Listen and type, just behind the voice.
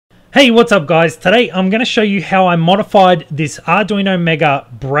Hey, what's up guys? Today I'm going to show you how I modified this Arduino Mega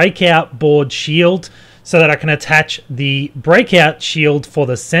breakout board shield so that I can attach the breakout shield for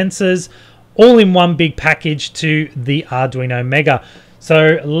the sensors all in one big package to the Arduino Mega.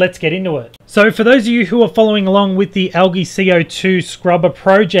 So let's get into it. So for those of you who are following along with the Algae CO2 scrubber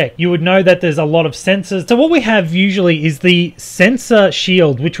project, you would know that there's a lot of sensors. So what we have usually is the sensor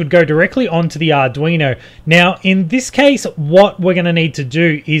shield, which would go directly onto the Arduino. Now, in this case, what we're going to need to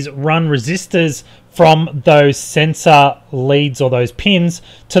do is run resistors from those sensor leads or those pins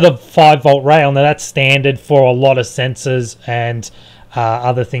to the 5-volt rail. Now that's standard for a lot of sensors and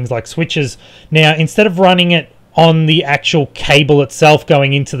other things like switches. Now, instead of running it on the actual cable itself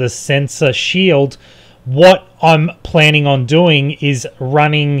going into the sensor shield, what I'm planning on doing is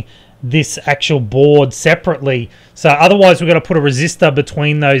running this actual board separately. So otherwise we're going to put a resistor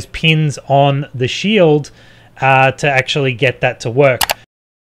between those pins on the shield to actually get that to work.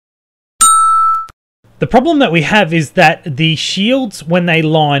 The problem that we have is that the shields, when they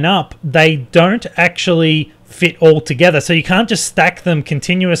line up, they don't actually fit all together. So you can't just stack them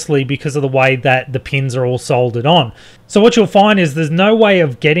continuously because of the way that the pins are all soldered on. So what you'll find is there's no way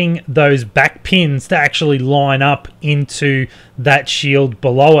of getting those back pins to actually line up into that shield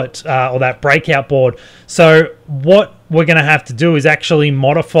below it or that breakout board. So what we're going to have to do is actually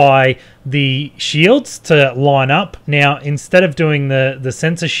modify the shields to line up. Now, instead of doing the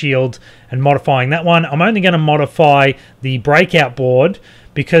sensor shield and modifying that one, I'm only going to modify the breakout board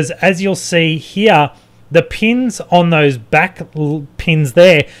because, as you'll see here, the pins on those back pins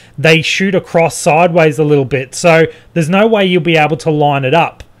there, they shoot across sideways a little bit. So there's no way you'll be able to line it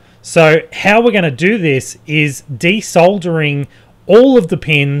up. So how we're going to do this is desoldering all of the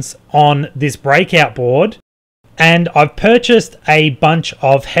pins on this breakout board. And I've purchased a bunch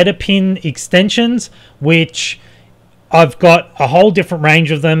of header pin extensions, which I've got a whole different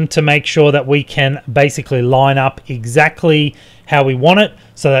range of them to make sure that we can basically line up exactly how we want it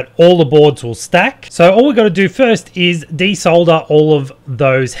so that all the boards will stack. So all we've got to do first is desolder all of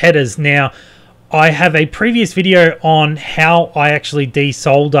those headers. Now, I have a previous video on how I actually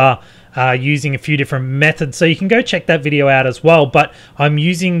desolder using a few different methods, so you can go check that video out as well. But I'm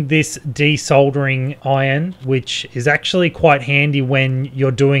using this desoldering iron, which is actually quite handy when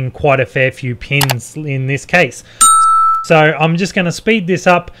you're doing quite a fair few pins in this case. So I'm just going to speed this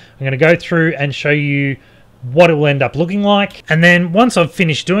up. I'm going to go through and show you what it will end up looking like. And then once I've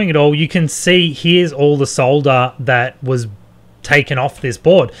finished doing it all, you can see here's all the solder that was taken off this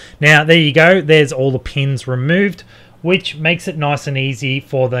board. Now, there you go. There's all the pins removed, which makes it nice and easy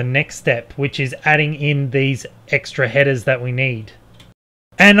for the next step, which is adding in these extra headers that we need.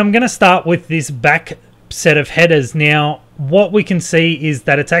 And I'm going to start with this back set of headers. Now, what we can see is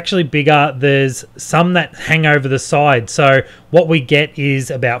that it's actually bigger. There's some that hang over the side. So what we get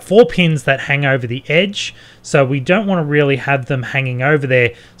is about 4 pins that hang over the edge. So we don't want to really have them hanging over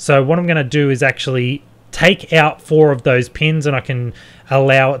there. So what I'm going to do is actually take out 4 of those pins, and I can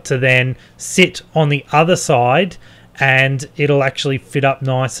allow it to then sit on the other side, and it'll actually fit up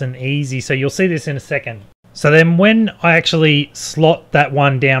nice and easy. So you'll see this in a second. So then when I actually slot that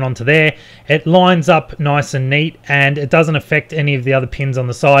one down onto there, it lines up nice and neat, and it doesn't affect any of the other pins on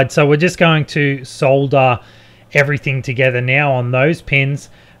the side. So we're just going to solder everything together now on those pins.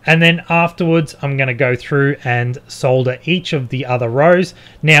 And then afterwards, I'm going to go through and solder each of the other rows.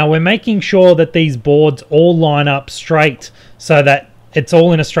 Now, we're making sure that these boards all line up straight so that it's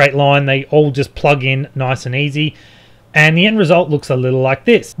all in a straight line. They all just plug in nice and easy. And the end result looks a little like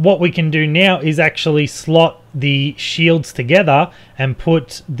this. What we can do now is actually slot the shields together and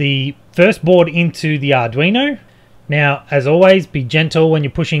put the first board into the Arduino. Now, as always, be gentle when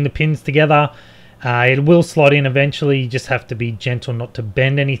you're pushing the pins together. It will slot in eventually. You just have to be gentle not to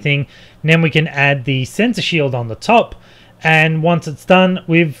bend anything. And then we can add the sensor shield on the top. And once it's done,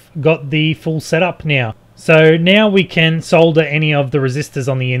 we've got the full setup now. So now we can solder any of the resistors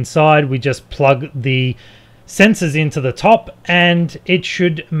on the inside. We just plug the sensors into the top, and it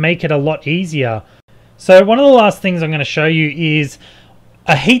should make it a lot easier. So one of the last things I'm going to show you is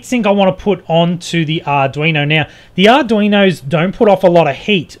a heatsink I want to put onto the Arduino. Now, the Arduinos don't put off a lot of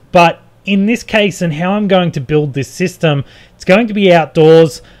heat, but in this case and how I'm going to build this system, it's going to be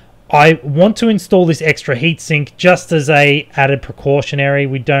outdoors. I want to install this extra heatsink just as a added precautionary.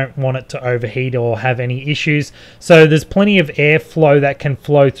 We don't want it to overheat or have any issues. So there's plenty of airflow that can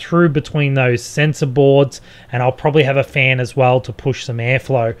flow through between those sensor boards, and I'll probably have a fan as well to push some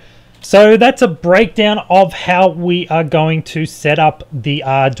airflow. So that's a breakdown of how we are going to set up the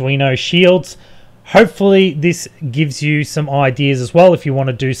Arduino shields. Hopefully this gives you some ideas as well if you want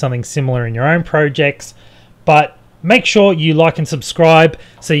to do something similar in your own projects. But Make sure you like and subscribe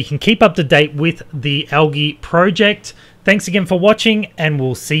so you can keep up to date with the algae project. Thanks again for watching, and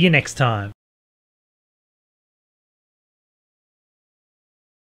we'll see you next time.